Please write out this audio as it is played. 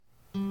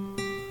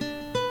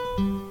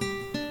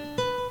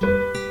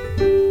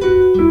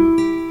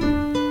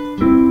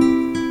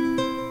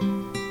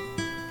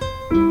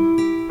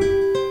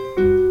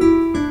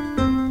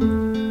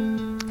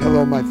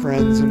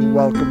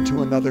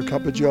to another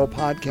Cup of Joe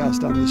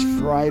podcast on this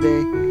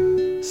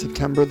Friday,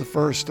 September the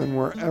 1st. And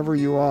wherever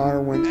you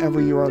are, whenever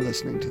you are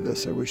listening to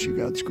this, I wish you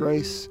God's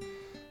grace.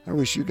 I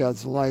wish you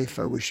God's life.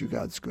 I wish you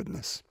God's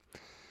goodness.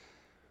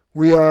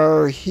 We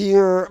are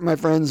here, my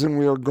friends, and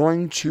we are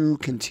going to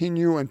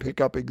continue and pick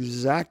up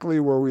exactly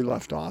where we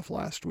left off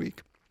last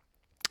week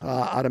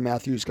out of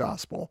Matthew's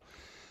Gospel.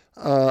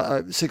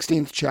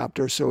 16th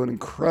chapter, so an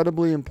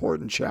incredibly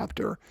important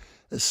chapter,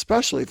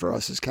 especially for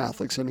us as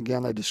Catholics. And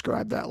again, I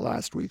described that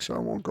last week, so I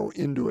won't go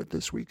into it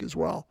this week as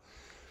well.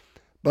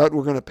 But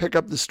we're going to pick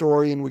up the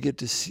story, and we get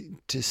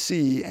to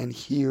see and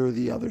hear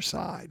the other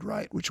side,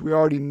 right? Which we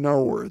already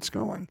know where it's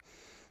going,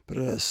 but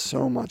it has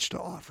so much to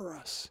offer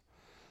us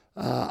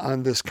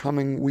on this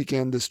coming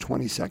weekend, this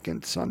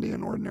 22nd Sunday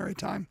in Ordinary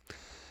Time.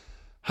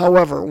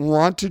 However,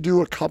 want to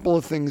do a couple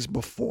of things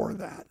before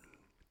that.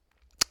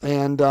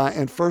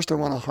 And first I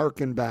want to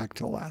hearken back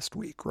to last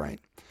week,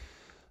 right?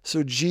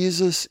 So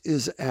Jesus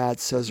is at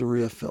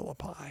Caesarea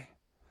Philippi.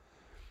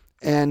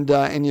 And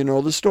you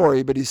know the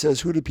story, but he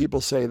says, who do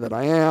people say that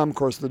I am? Of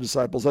course, the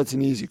disciples, that's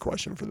an easy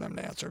question for them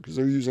to answer because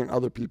they're using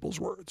other people's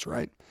words,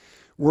 right?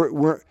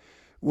 We're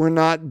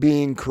not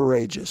being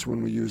courageous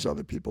when we use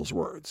other people's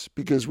words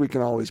because we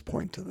can always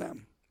point to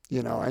them,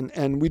 you know,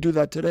 and we do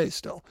that today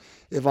still.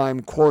 If I'm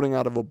quoting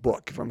out of a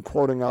book, if I'm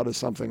quoting out of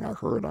something I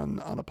heard on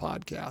a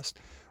podcast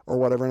or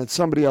whatever, and it's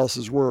somebody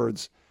else's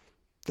words,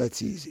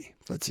 that's easy.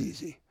 That's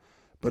easy.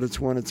 But it's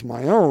when it's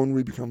my own,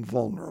 we become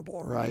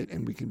vulnerable, right?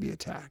 And we can be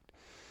attacked.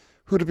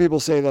 Who do people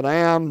say that I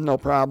am? No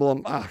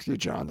problem. You're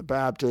John the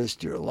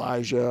Baptist, you're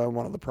Elijah,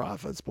 one of the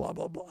prophets, blah,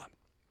 blah, blah.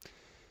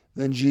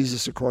 Then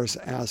Jesus, of course,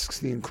 asks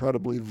the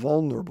incredibly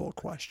vulnerable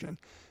question,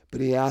 but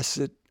he asks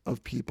it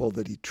of people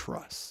that he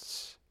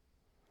trusts.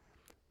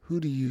 Who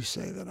do you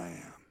say that I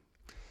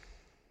am?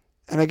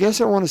 And I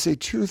guess I want to say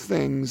two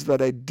things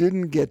that I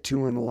didn't get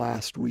to in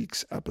last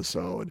week's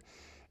episode.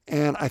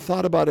 And I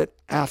thought about it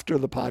after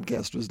the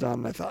podcast was done.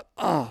 And I thought,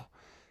 oh,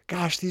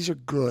 gosh, these are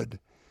good.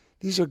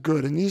 These are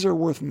good. And these are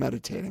worth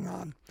meditating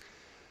on.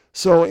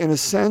 So in a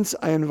sense,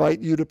 I invite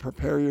you to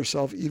prepare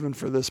yourself even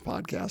for this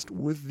podcast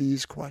with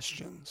these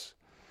questions.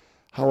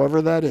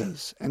 However that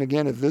is. And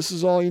again, if this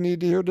is all you need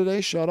to hear today,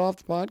 shut off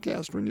the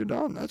podcast when you're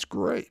done. That's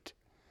great.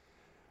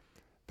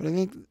 But I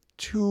think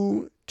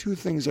two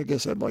things I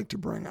guess I'd like to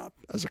bring up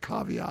as a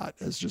caveat,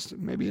 as just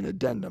maybe an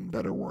addendum,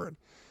 better word,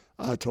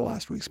 to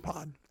last week's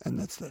pod. And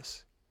that's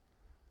this.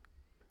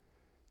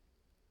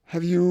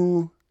 Have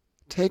you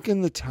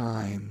taken the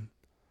time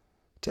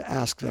to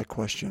ask that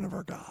question of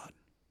our God?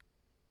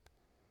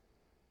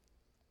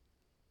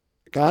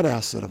 God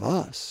asks it of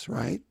us,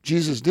 right?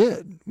 Jesus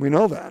did. We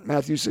know that.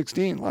 Matthew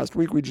 16. Last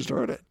week we just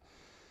heard it.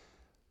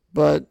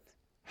 But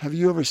have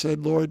you ever said,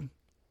 Lord,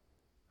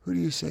 who do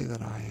you say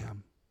that I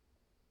am?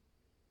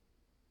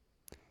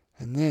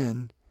 And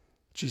then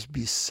just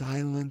be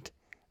silent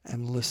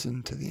and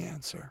listen to the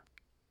answer.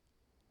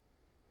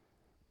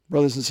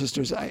 Brothers and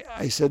sisters,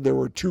 I said there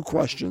were two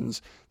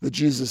questions that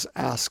Jesus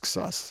asks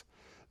us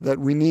that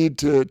we need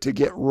to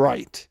get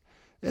right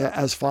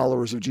as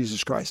followers of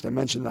Jesus Christ. I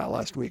mentioned that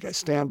last week. I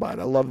stand by it.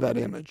 I love that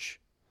image.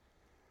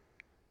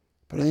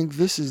 But I think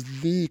this is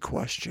the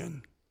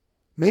question,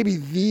 maybe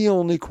the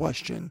only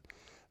question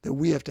that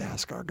we have to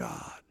ask our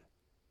God.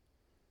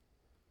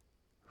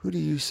 Who do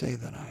you say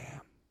that I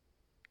am?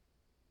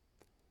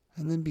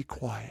 And then be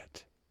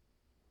quiet.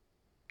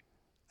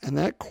 And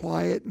that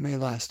quiet may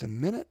last a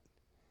minute.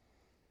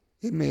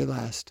 It may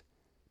last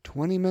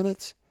 20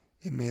 minutes.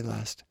 It may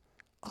last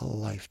a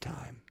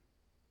lifetime.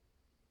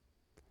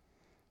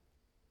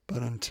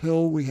 But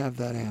until we have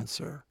that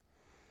answer,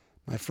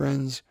 my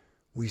friends,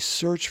 we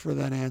search for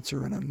that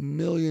answer in a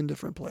million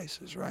different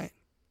places, right?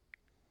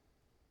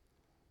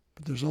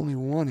 But there's only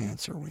one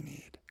answer we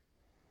need.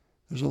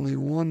 There's only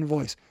one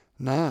voice.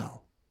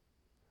 Now,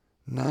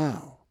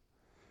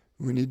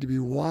 we need to be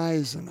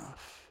wise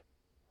enough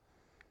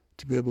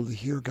to be able to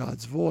hear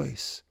God's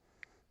voice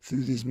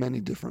through these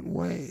many different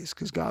ways,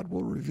 because God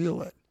will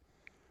reveal it.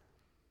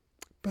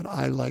 But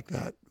I like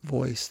that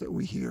voice that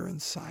we hear in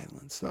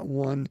silence, that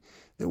one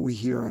that we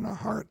hear in our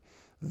heart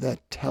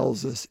that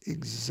tells us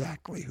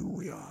exactly who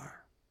we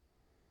are,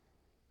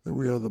 that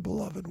we are the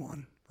beloved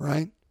one,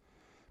 right?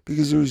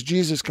 Because it was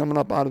Jesus coming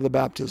up out of the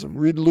baptism.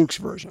 Read Luke's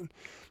version.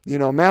 You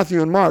know,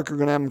 Matthew and Mark are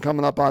going to have him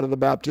coming up out of the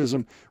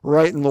baptism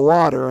right in the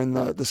water, and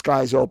the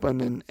sky's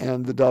open,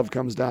 and the dove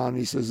comes down, and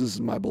he says, this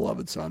is my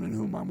beloved son in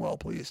whom I'm well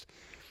pleased.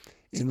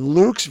 In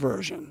Luke's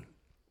version,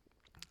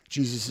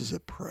 Jesus is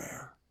at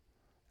prayer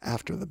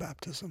after the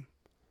baptism.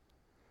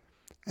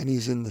 And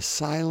he's in the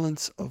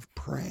silence of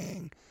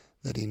praying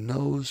that he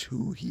knows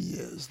who he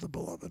is, the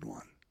beloved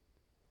one.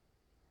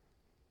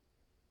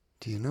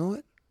 Do you know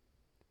it?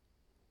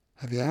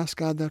 Have you asked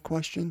God that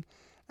question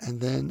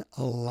and then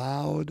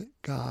allowed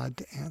God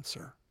to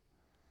answer?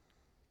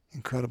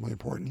 Incredibly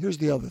important. Here's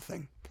the other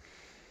thing.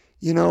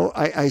 You know,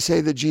 I say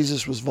that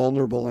Jesus was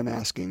vulnerable in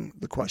asking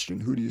the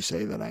question, who do you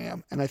say that I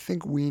am? And I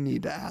think we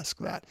need to ask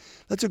that.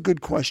 That's a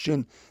good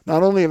question,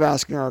 not only of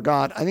asking our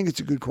God, I think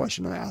it's a good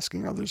question of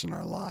asking others in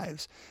our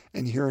lives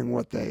and hearing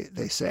what they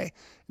say.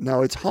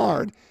 Now, it's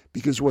hard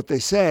because what they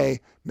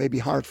say may be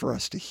hard for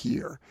us to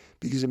hear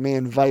because it may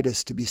invite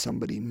us to be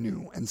somebody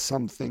new and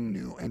something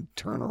new and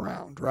turn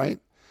around, right?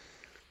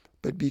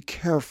 But be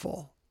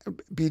careful,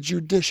 be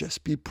judicious,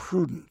 be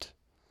prudent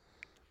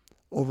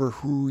over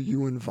who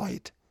you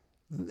invite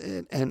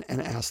and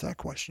ask that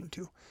question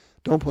to.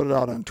 Don't put it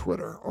out on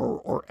Twitter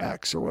or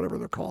X or whatever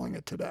they're calling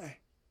it today.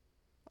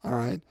 All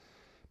right?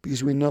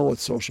 Because we know what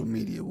social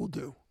media will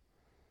do.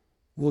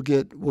 We'll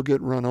get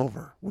run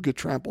over. We'll get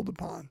trampled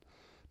upon.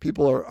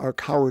 People are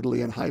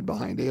cowardly and hide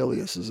behind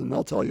aliases, and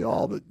they'll tell you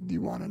all that you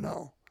want to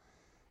know.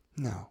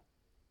 No.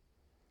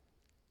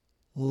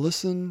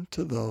 Listen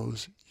to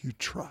those you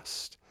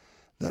trust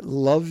that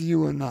love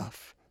you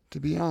enough to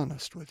be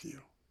honest with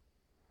you.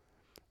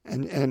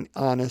 And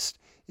honest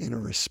in a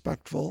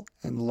respectful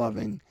and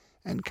loving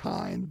and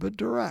kind but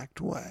direct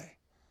way.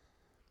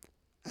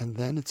 And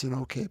then it's an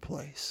okay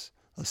place,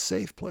 a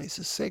safe place,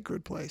 a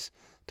sacred place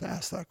to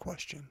ask that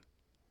question.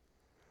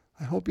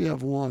 I hope you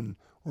have one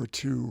or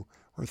two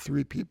or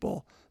three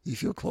people you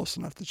feel close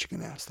enough that you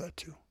can ask that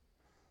to.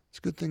 It's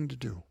a good thing to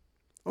do.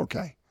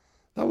 Okay,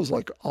 that was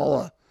like all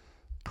a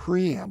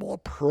preamble, a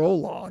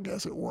prologue,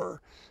 as it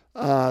were,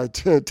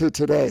 to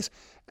today's.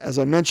 As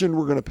I mentioned,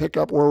 we're going to pick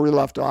up where we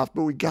left off,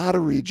 but we got to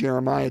read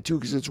Jeremiah too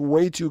because it's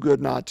way too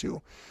good not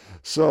to.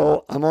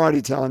 So I'm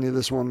already telling you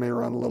this one may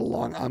run a little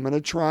long. I'm going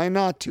to try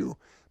not to,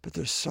 but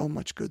there's so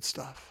much good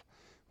stuff.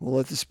 We'll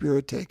let the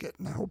Spirit take it,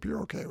 and I hope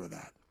you're okay with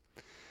that.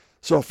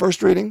 So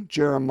first reading,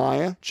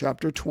 Jeremiah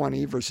chapter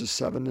 20, verses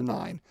 7 to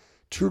 9.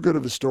 Too good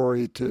of a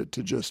story to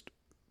just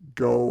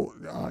go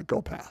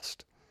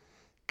past,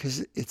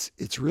 because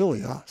it's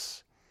really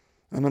us.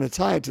 I'm going to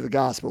tie it to the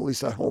gospel, at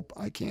least I hope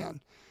I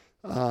can.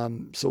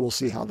 So we'll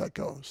see how that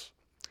goes.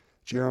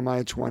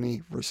 Jeremiah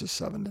 20, verses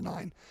 7 to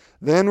 9.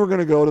 Then we're going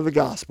to go to the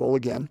gospel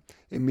again,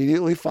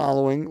 immediately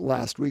following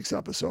last week's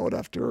episode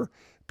after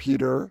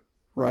Peter,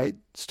 right,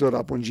 stood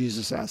up when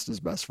Jesus asked his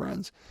best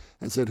friends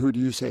and said, "Who do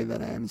you say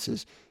that I am?" And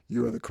says,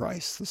 "You are the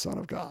Christ, the Son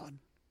of God,"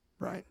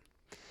 right?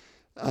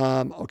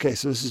 Okay,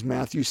 so this is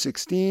Matthew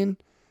 16,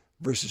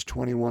 verses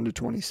 21 to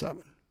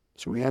 27.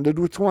 So we ended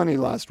with 20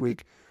 last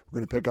week. We're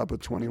going to pick up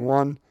with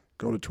 21,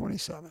 go to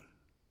 27.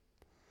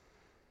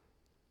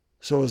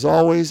 So as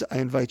always, I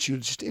invite you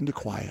just into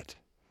quiet,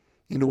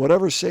 into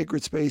whatever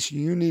sacred space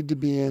you need to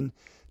be in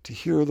to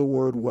hear the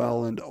word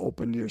well and to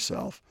open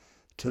yourself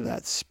to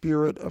that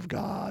Spirit of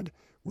God,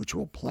 which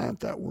will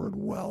plant that word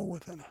well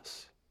within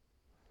us.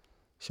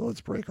 So let's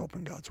break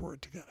open God's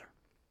word together.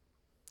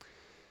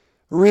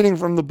 A reading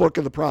from the book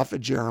of the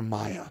prophet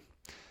Jeremiah.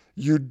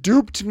 You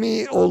duped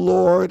me, O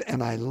Lord,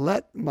 and I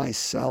let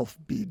myself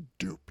be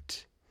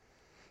duped.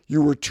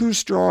 You were too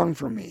strong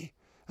for me,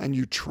 and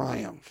you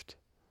triumphed.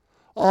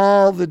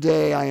 All the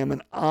day I am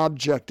an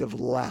object of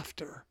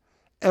laughter.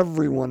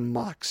 Everyone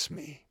mocks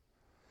me.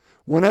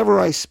 Whenever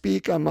I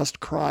speak, I must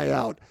cry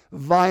out.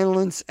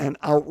 Violence and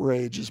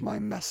outrage is my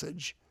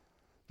message.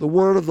 The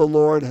word of the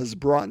Lord has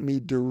brought me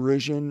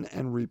derision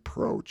and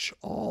reproach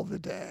all the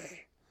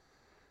day.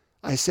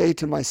 I say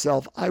to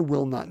myself, I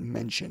will not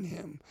mention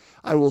him.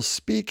 I will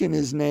speak in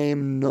his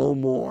name no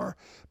more.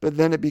 But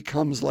then it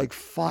becomes like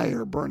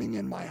fire burning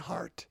in my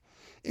heart,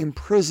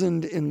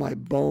 imprisoned in my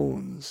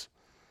bones.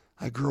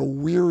 I grow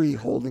weary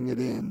holding it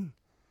in.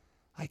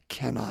 I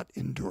cannot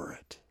endure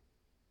it.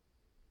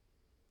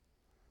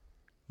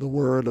 The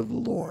word of the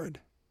Lord.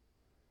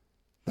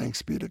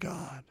 Thanks be to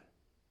God.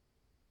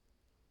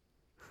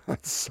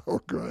 That's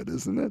so good,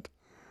 isn't it?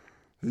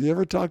 Have you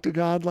ever talked to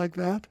God like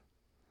that?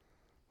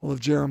 Well,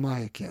 if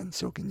Jeremiah can,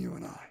 so can you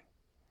and I.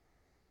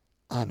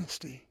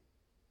 Honesty.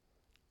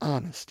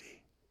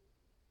 Honesty.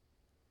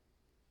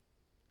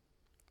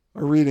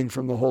 A reading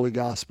from the Holy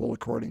Gospel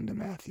according to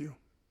Matthew.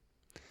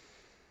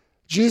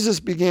 Jesus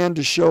began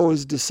to show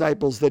his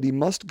disciples that he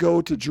must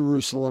go to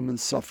Jerusalem and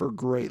suffer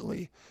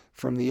greatly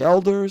from the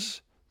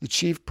elders, the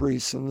chief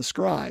priests, and the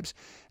scribes,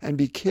 and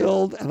be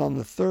killed, and on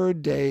the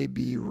third day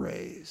be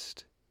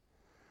raised.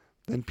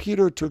 Then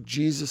Peter took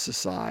Jesus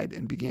aside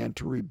and began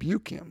to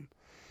rebuke him.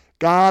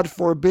 God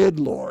forbid,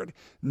 Lord,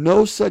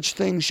 no such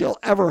thing shall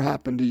ever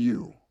happen to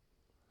you.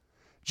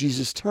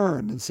 Jesus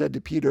turned and said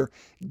to Peter,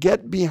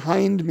 Get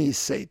behind me,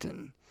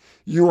 Satan.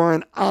 You are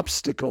an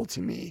obstacle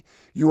to me.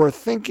 You are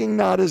thinking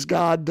not as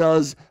God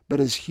does, but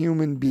as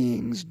human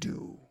beings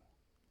do.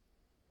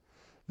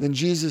 Then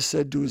Jesus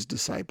said to his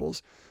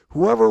disciples,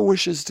 Whoever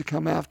wishes to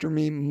come after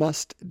me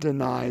must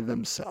deny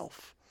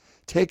themselves,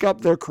 take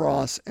up their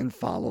cross, and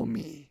follow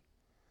me.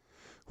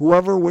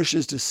 Whoever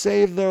wishes to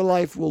save their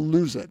life will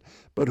lose it,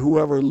 but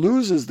whoever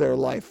loses their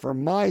life for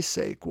my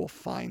sake will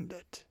find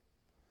it.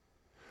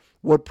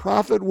 What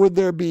profit would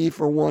there be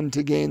for one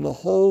to gain the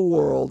whole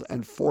world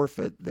and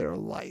forfeit their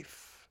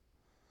life?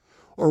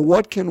 Or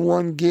what can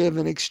one give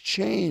in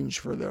exchange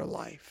for their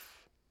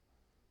life?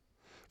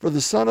 For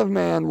the Son of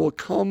Man will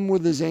come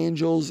with his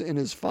angels in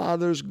his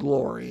Father's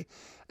glory,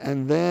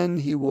 and then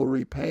he will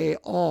repay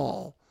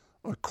all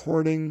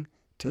according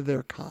to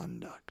their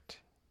conduct.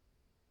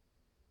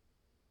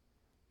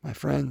 My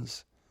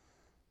friends,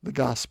 the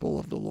gospel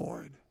of the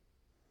Lord.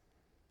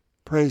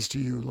 Praise to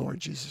you, Lord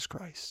Jesus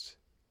Christ.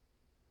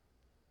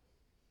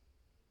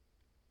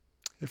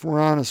 If we're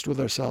honest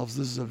with ourselves,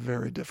 this is a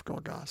very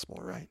difficult gospel,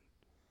 right?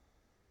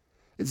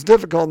 It's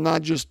difficult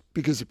not just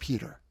because of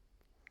Peter.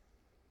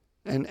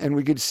 And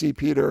we could see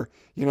Peter,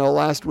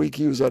 last week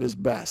he was at his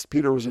best.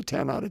 Peter was a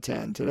 10 out of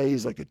 10. Today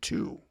he's like a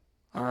 2.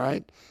 All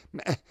right?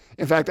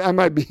 In fact, I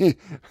might be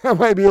a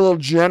little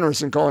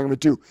generous in calling him a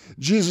 2.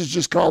 Jesus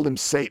just called him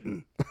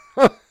Satan.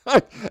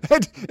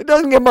 It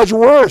doesn't get much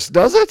worse,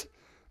 does it?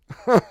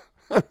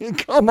 I mean,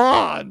 come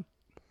on.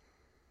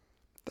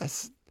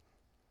 That's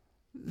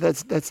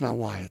not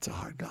why it's a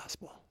hard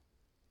gospel.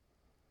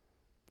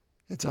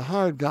 It's a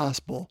hard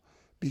gospel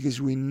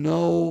because we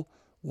know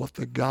what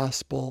the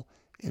gospel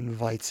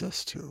invites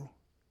us to.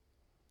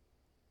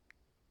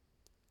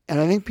 And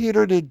I think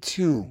Peter did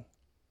too.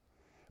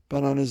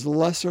 But on his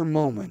lesser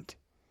moment,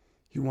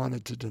 he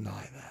wanted to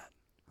deny that,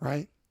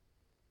 right?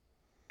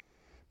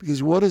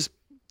 Because what does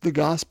the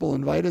gospel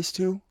invite us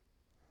to?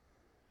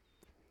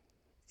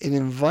 It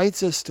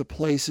invites us to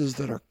places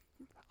that are,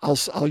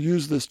 I'll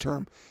use this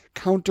term,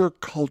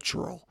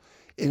 countercultural.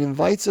 It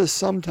invites us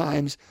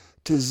sometimes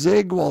to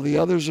zig while the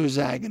others are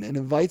zagging. It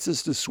invites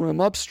us to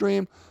swim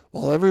upstream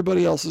while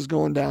everybody else is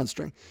going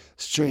downstream.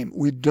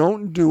 We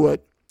don't do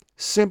it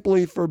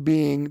simply for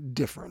being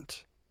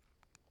different.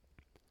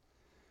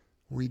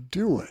 We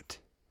do it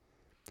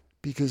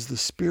because the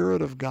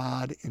Spirit of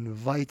God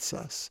invites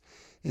us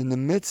in the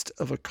midst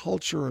of a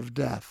culture of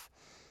death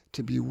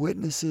to be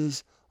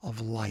witnesses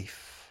of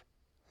life,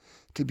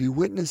 to be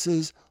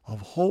witnesses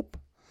of hope,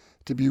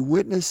 to be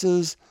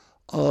witnesses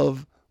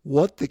of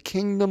what the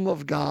kingdom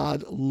of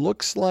God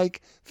looks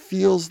like,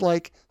 feels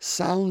like,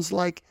 sounds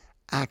like,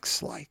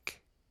 acts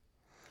like.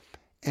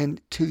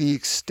 And to the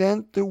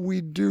extent that we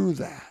do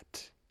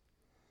that,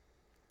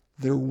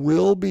 there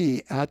will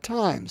be, at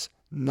times,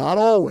 not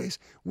always,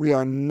 we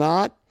are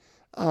not,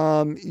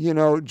 what's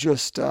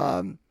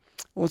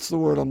the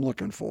word I'm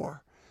looking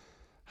for?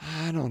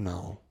 I don't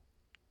know.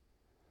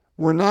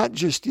 We're not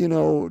just,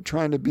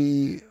 trying to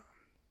be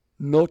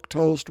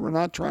milquetoast. We're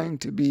not trying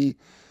to be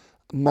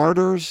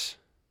martyrs.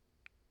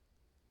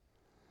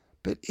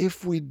 But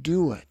if we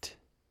do it,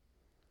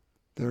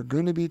 there are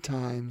going to be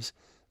times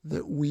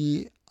that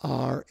we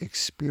are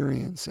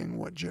experiencing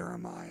what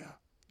Jeremiah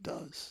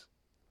does.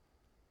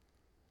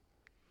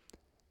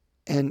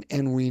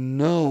 And we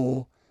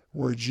know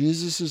where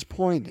Jesus is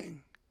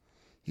pointing.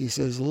 He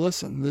says,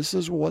 listen, this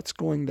is what's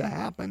going to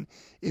happen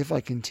if I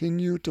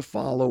continue to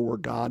follow where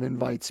God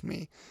invites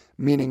me.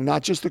 Meaning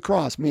not just the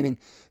cross, meaning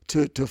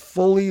to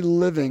fully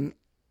living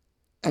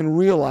and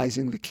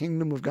realizing the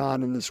kingdom of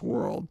God in this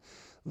world.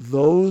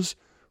 Those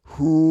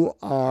who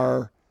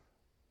are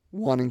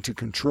wanting to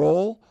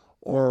control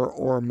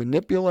or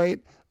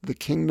manipulate the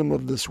kingdom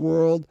of this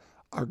world,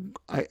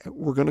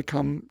 we're going to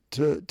come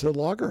to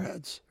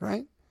loggerheads,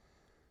 right?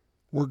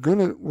 We're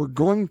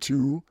going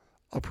to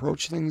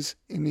approach things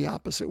in the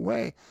opposite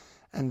way.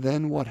 And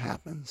then what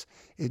happens?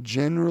 It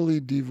generally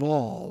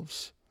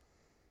devolves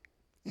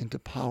into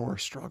power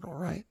struggle,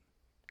 right?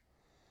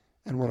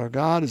 And what our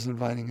God is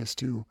inviting us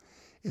to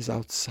is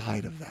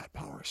outside of that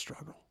power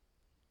struggle.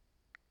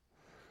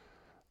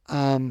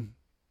 Now,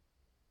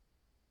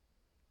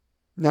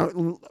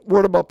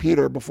 word about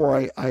Peter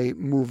before I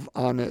move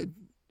on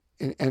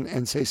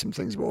and say some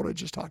things about what I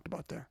just talked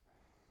about there.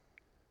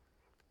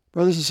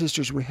 Brothers and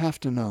sisters, we have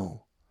to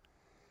know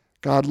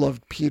God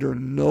loved Peter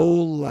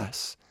no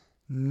less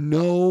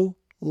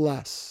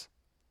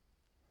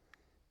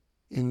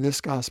in this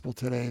gospel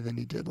today than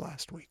he did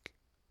last week.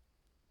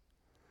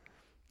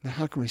 Now,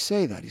 how can we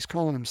say that? He's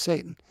calling him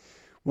Satan.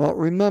 Well,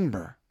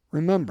 remember,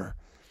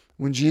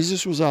 when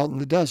Jesus was out in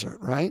the desert,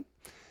 right?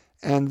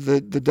 And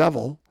the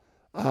devil,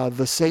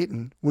 the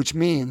Satan, which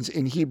means,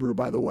 in Hebrew,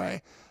 by the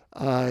way,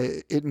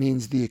 it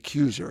means the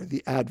accuser,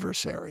 the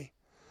adversary.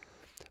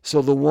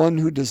 So the one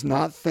who does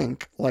not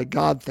think like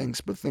God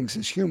thinks, but thinks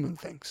as human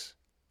beings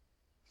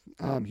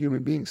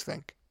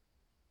think.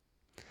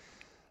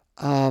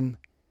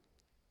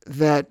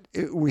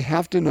 We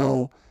have to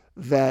know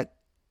that,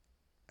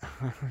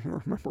 I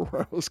don't remember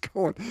where I was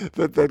going,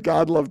 that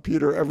God loved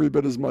Peter every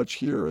bit as much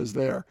here as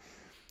there.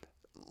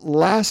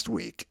 Last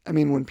week,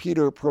 when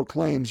Peter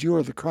proclaims, you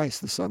are the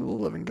Christ, the Son of the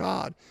living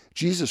God,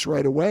 Jesus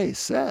right away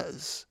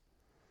says,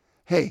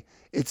 hey,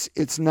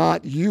 it's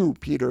not you,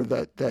 Peter,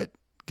 that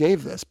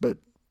gave this, but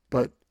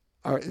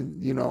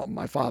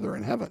my Father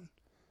in heaven.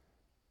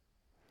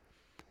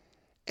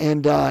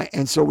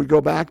 And so we go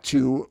back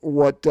to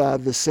what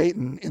the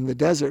Satan in the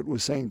desert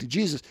was saying to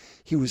Jesus.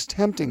 He was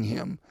tempting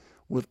him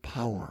with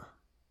power.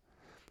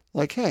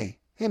 Like, hey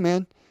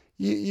man,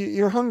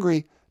 you're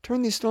hungry.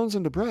 Turn these stones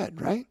into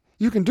bread, right?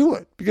 You can do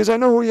it because I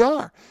know who you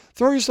are.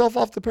 Throw yourself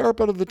off the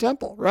parapet of the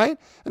temple, right?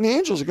 And the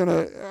angels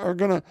are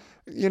gonna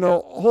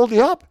hold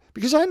you up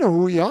because I know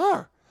who you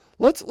are.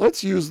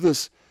 Let's use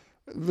this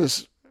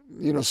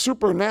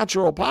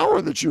supernatural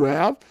power that you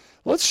have.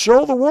 Let's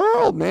show the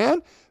world,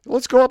 man.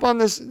 Let's go up on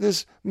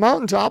this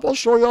mountaintop. I'll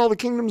show you all the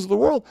kingdoms of the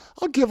world.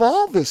 I'll give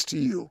all this to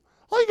you.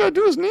 All you got to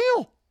do is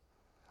kneel.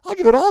 I'll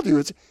give it all to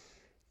you.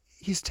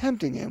 he's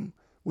tempting him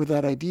with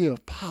that idea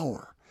of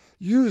power.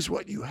 Use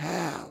what you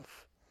have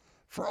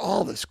for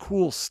all this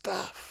cool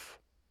stuff.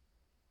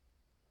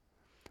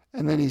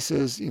 And then he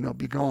says,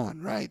 be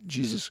gone, right?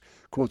 Jesus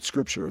quotes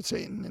scripture at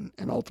Satan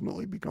and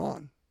ultimately be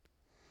gone.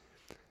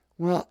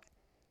 Well,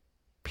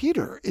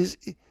 Peter's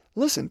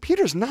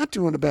not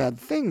doing a bad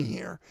thing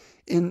here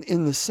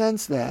in the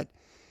sense that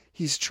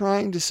he's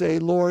trying to say,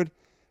 Lord,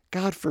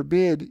 God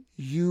forbid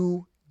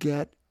you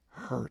get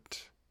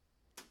hurt.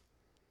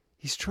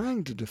 He's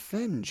trying to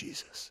defend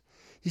Jesus.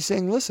 He's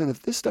saying, listen,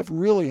 if this stuff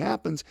really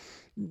happens,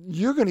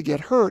 you're going to get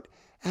hurt,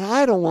 and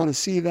I don't want to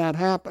see that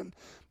happen.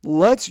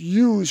 Let's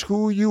use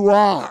who you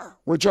are,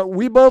 which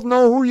we both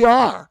know who you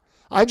are.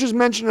 I just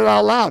mentioned it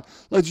out loud.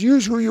 Let's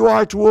use who you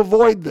are to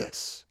avoid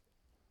this.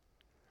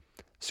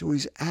 So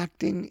he's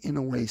acting in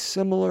a way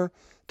similar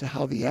to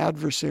how the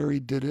adversary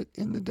did it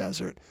in the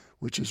desert,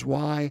 which is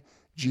why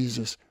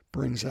Jesus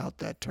brings out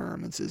that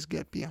term and says,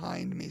 get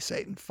behind me,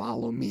 Satan,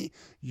 follow me.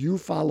 You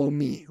follow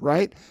me,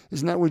 right?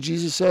 Isn't that what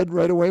Jesus said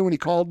right away when he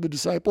called the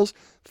disciples?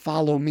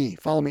 Follow me,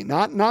 follow me.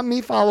 Not me,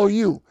 follow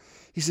you.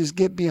 He says,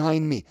 get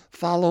behind me,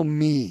 follow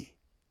me.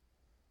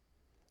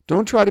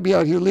 Don't try to be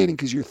out here leading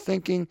because you're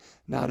thinking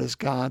not as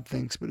God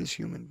thinks, but as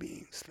human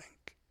beings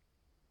think.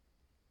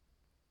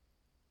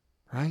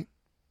 Right?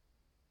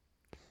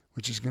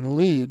 Which is going to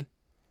lead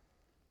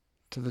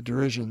to the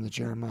derision that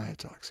Jeremiah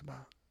talks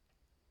about.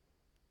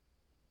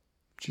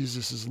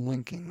 Jesus is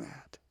linking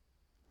that.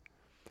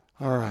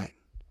 All right.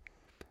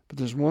 But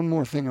there's one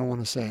more thing I want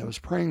to say. I was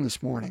praying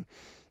this morning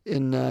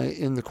in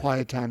the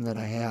quiet time that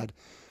I had,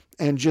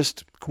 and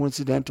just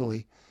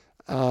coincidentally,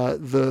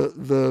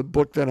 the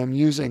book that I'm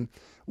using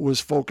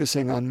was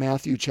focusing on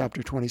Matthew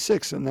chapter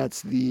 26, and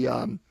that's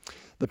the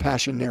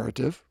Passion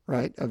narrative,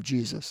 right, of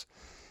Jesus.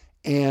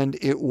 And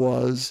it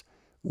was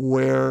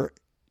where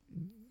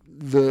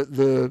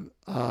the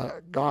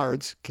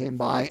guards came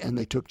by and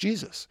they took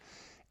Jesus.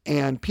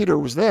 And Peter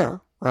was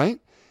there, right?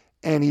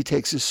 And he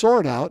takes his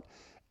sword out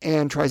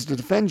and tries to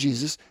defend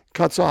Jesus,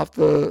 cuts off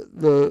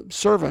the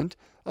servant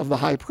of the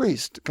high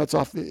priest, cuts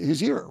off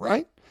his ear,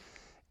 right?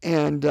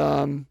 And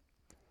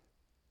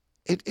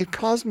it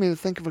caused me to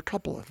think of a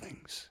couple of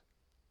things.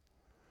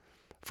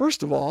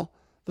 First of all,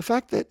 the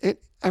fact that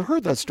I've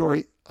heard that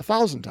story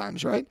 1,000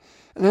 times, right?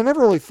 And I never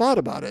really thought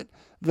about it,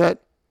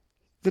 that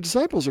the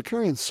disciples are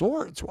carrying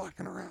swords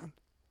walking around.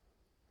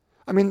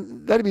 I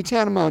mean, that'd be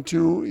tantamount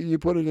to, you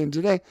put it in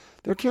today,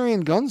 they're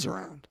carrying guns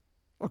around,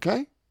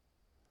 okay?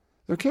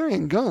 They're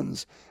carrying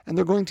guns, and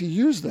they're going to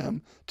use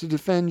them to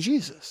defend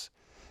Jesus.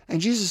 And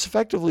Jesus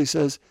effectively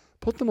says,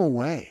 put them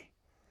away,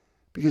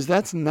 because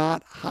that's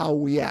not how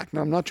we act.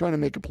 Now, I'm not trying to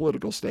make a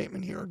political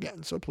statement here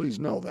again, so please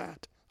know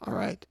that, all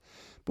right?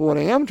 But what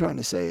I am trying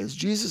to say is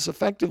Jesus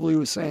effectively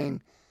was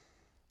saying,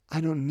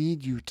 I don't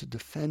need you to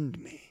defend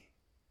me.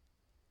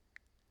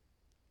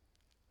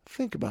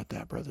 Think about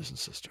that, brothers and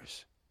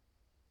sisters.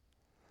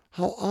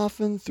 How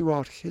often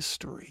throughout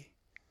history,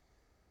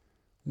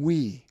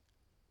 we,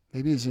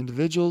 maybe as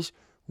individuals,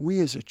 we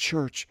as a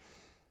church,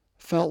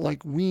 felt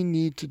like we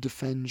need to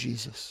defend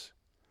Jesus.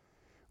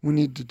 We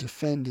need to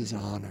defend his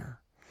honor.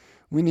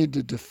 We need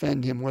to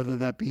defend him, whether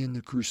that be in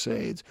the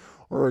Crusades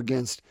or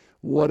against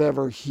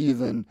whatever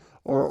heathen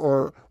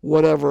or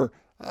whatever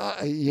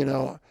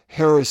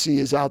heresy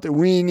is out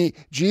there.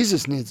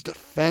 Jesus needs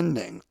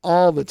defending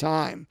all the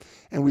time.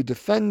 And we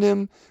defend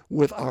him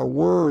with our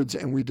words,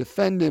 and we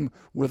defend him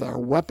with our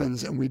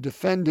weapons, and we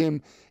defend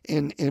him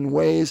in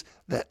ways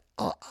that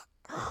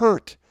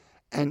hurt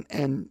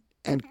and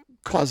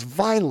cause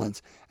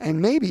violence, and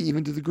maybe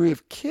even to the degree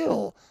of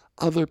kill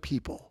other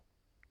people.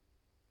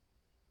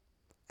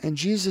 And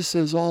Jesus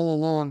says all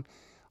along,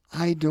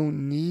 I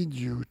don't need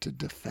you to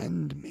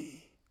defend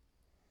me.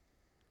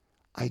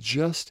 I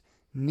just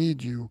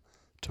need you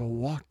to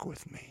walk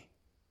with me.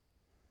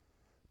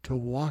 To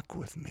walk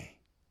with me.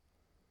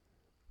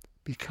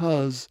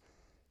 Because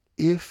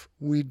if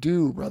we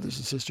do, brothers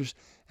and sisters,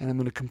 and I'm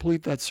going to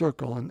complete that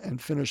circle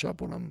and finish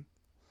up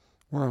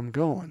where I'm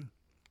going.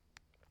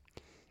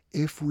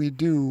 If we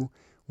do,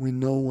 we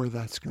know where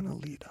that's going to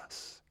lead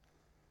us.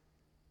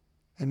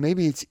 And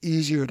maybe it's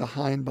easier to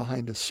hide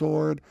behind a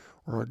sword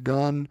or a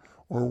gun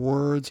or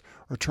words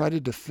or try to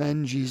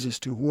defend Jesus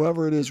to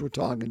whoever it is we're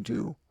talking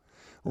to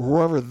or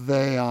whoever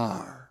they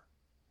are.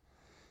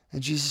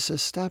 And Jesus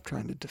says, stop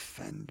trying to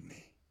defend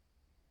me.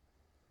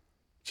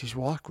 Just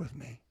walk with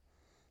me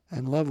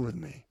and love with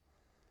me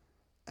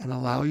and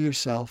allow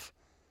yourself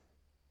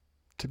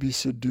to be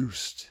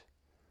seduced.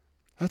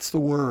 That's the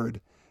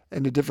word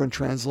in a different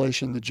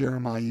translation that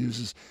Jeremiah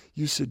uses.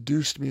 You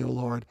seduced me, O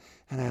Lord,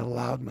 and I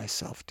allowed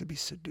myself to be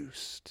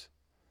seduced.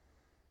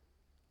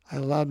 I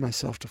allowed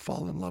myself to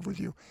fall in love with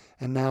you,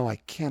 and now I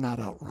cannot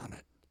outrun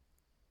it.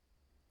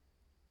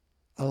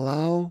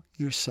 Allow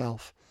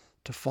yourself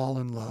to fall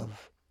in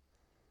love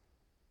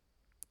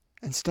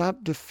and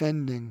stop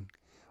defending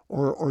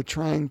or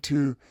trying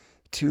to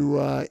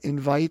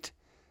invite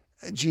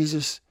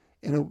Jesus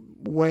in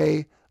a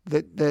way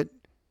that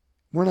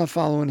we're not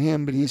following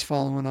him, but he's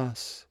following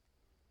us.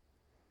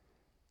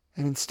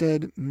 and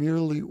instead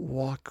merely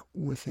walk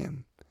with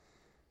him,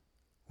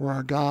 where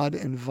our God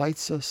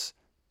invites us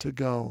to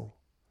go.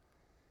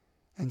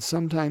 And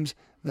sometimes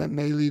that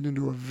may lead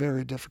into a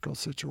very difficult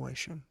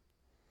situation.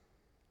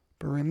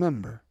 But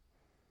remember,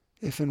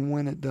 if and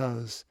when it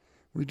does,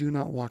 we do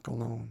not walk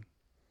alone.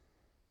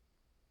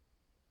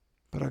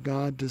 But our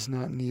God does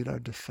not need our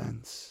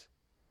defense.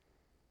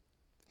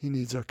 He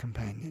needs our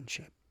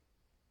companionship.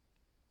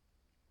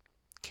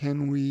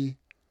 Can we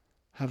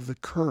have the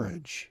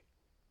courage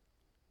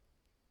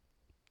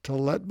to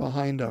let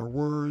behind our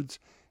words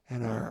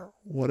and our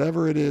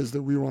whatever it is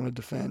that we want to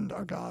defend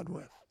our God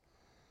with,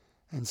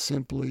 and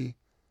simply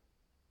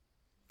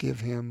give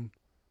him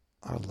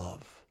our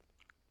love?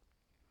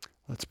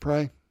 Let's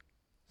pray.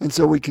 And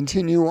so we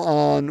continue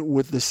on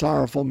with the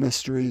sorrowful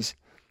mysteries.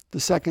 The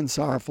second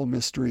sorrowful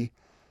mystery,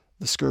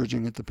 the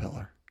scourging at the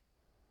pillar.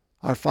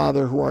 Our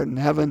Father who art in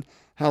heaven,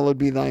 hallowed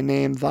be thy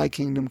name. Thy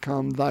kingdom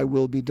come, thy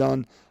will be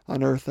done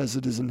on earth as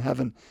it is in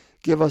heaven.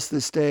 Give us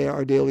this day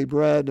our daily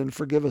bread, and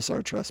forgive us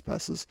our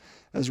trespasses,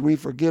 as we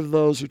forgive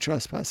those who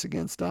trespass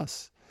against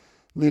us.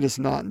 Lead us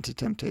not into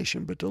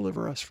temptation, but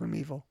deliver us from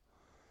evil.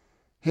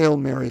 Hail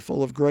Mary,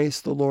 full of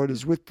grace, the Lord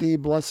is with thee.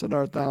 Blessed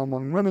art thou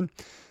among women.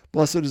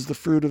 Blessed is the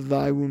fruit of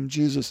thy womb,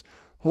 Jesus.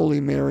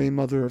 Holy Mary,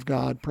 Mother of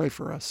God, pray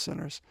for us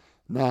sinners,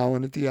 now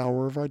and at the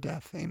hour of our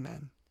death.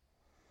 Amen.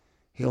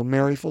 Hail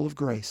Mary, full of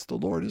grace, the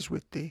Lord is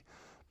with thee.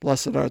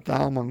 Blessed art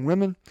thou among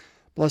women.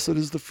 Blessed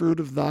is the fruit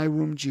of thy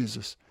womb,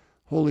 Jesus.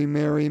 Holy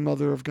Mary,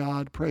 Mother of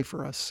God, pray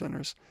for us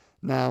sinners,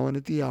 now and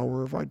at the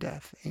hour of our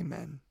death.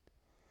 Amen.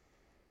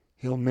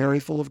 Hail Mary,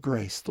 full of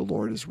grace, the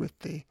Lord is with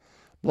thee.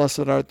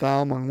 Blessed art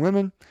thou among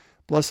women.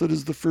 Blessed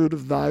is the fruit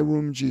of thy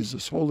womb,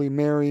 Jesus. Holy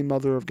Mary,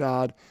 Mother of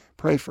God,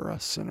 pray for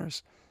us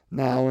sinners,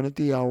 now and at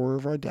the hour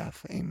of our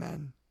death.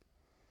 Amen.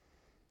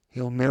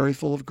 Hail Mary,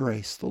 full of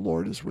grace, the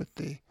Lord is with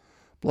thee.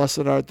 Blessed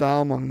art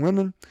thou among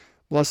women.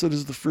 Blessed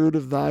is the fruit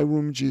of thy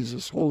womb,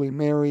 Jesus. Holy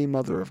Mary,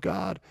 Mother of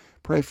God,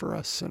 pray for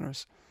us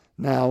sinners,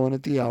 now and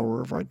at the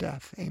hour of our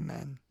death.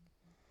 Amen.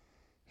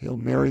 Hail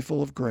Mary,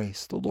 full of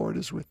grace, the Lord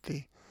is with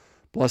thee.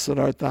 Blessed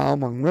art thou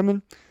among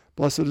women.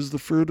 Blessed is the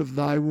fruit of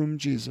thy womb,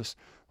 Jesus.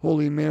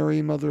 Holy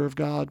Mary, Mother of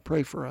God,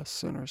 pray for us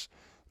sinners,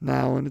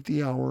 now and at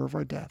the hour of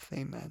our death.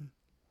 Amen.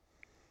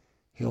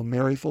 Hail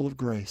Mary, full of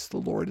grace, the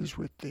Lord is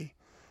with thee.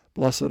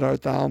 Blessed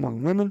art thou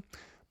among women.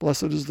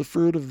 Blessed is the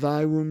fruit of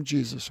thy womb,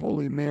 Jesus.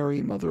 Holy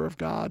Mary, Mother of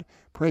God,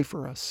 pray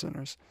for us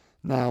sinners,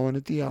 now and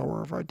at the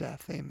hour of our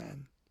death.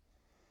 Amen.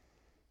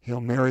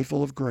 Hail Mary,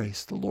 full of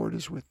grace, the Lord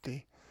is with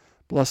thee.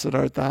 Blessed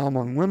art thou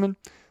among women.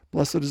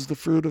 Blessed is the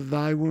fruit of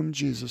thy womb,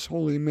 Jesus.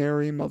 Holy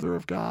Mary, Mother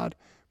of God,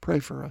 pray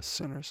for us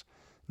sinners,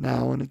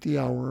 now and at the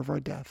hour of our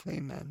death.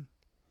 Amen.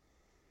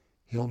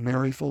 Hail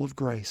Mary, full of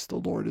grace, the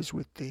Lord is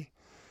with thee.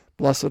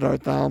 Blessed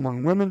art thou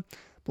among women.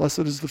 Blessed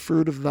is the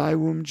fruit of thy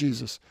womb,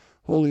 Jesus.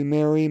 Holy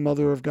Mary,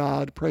 Mother of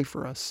God, pray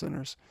for us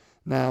sinners,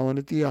 now and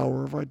at the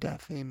hour of our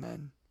death.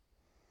 Amen.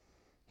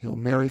 Hail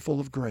Mary, full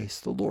of grace,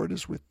 the Lord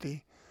is with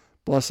thee.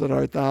 Blessed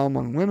art thou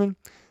among women.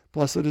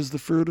 Blessed is the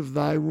fruit of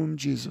thy womb,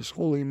 Jesus.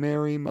 Holy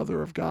Mary,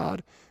 Mother of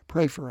God,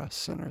 pray for us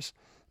sinners,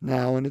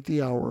 now and at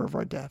the hour of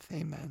our death.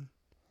 Amen.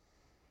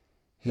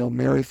 Hail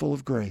Mary, full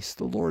of grace,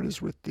 the Lord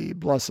is with thee.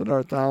 Blessed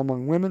art thou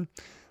among women.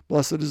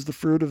 Blessed is the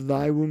fruit of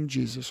thy womb,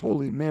 Jesus.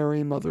 Holy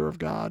Mary, Mother of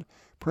God,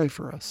 pray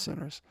for us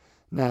sinners,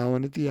 now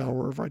and at the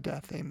hour of our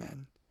death.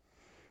 Amen.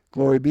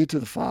 Glory be to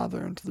the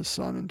Father, and to the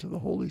Son, and to the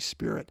Holy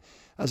Spirit,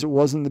 as it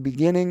was in the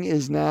beginning,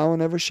 is now,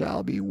 and ever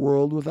shall be,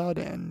 world without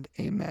end.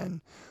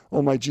 Amen.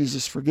 O my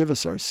Jesus, forgive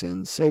us our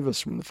sins, save us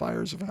from the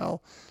fires of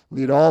hell,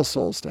 lead all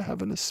souls to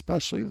heaven,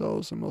 especially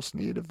those in most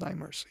need of thy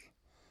mercy.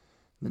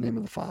 In the name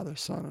of the Father,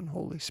 Son, and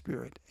Holy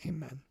Spirit.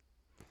 Amen.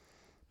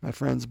 My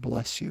friends,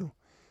 bless you.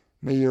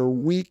 May your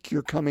week,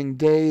 your coming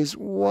days,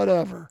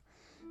 whatever,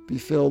 be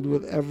filled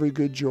with every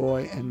good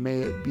joy, and may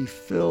it be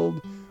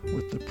filled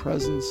with the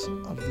presence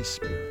of the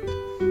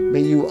Spirit.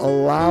 May you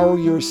allow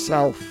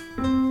yourself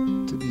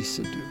to be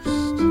seduced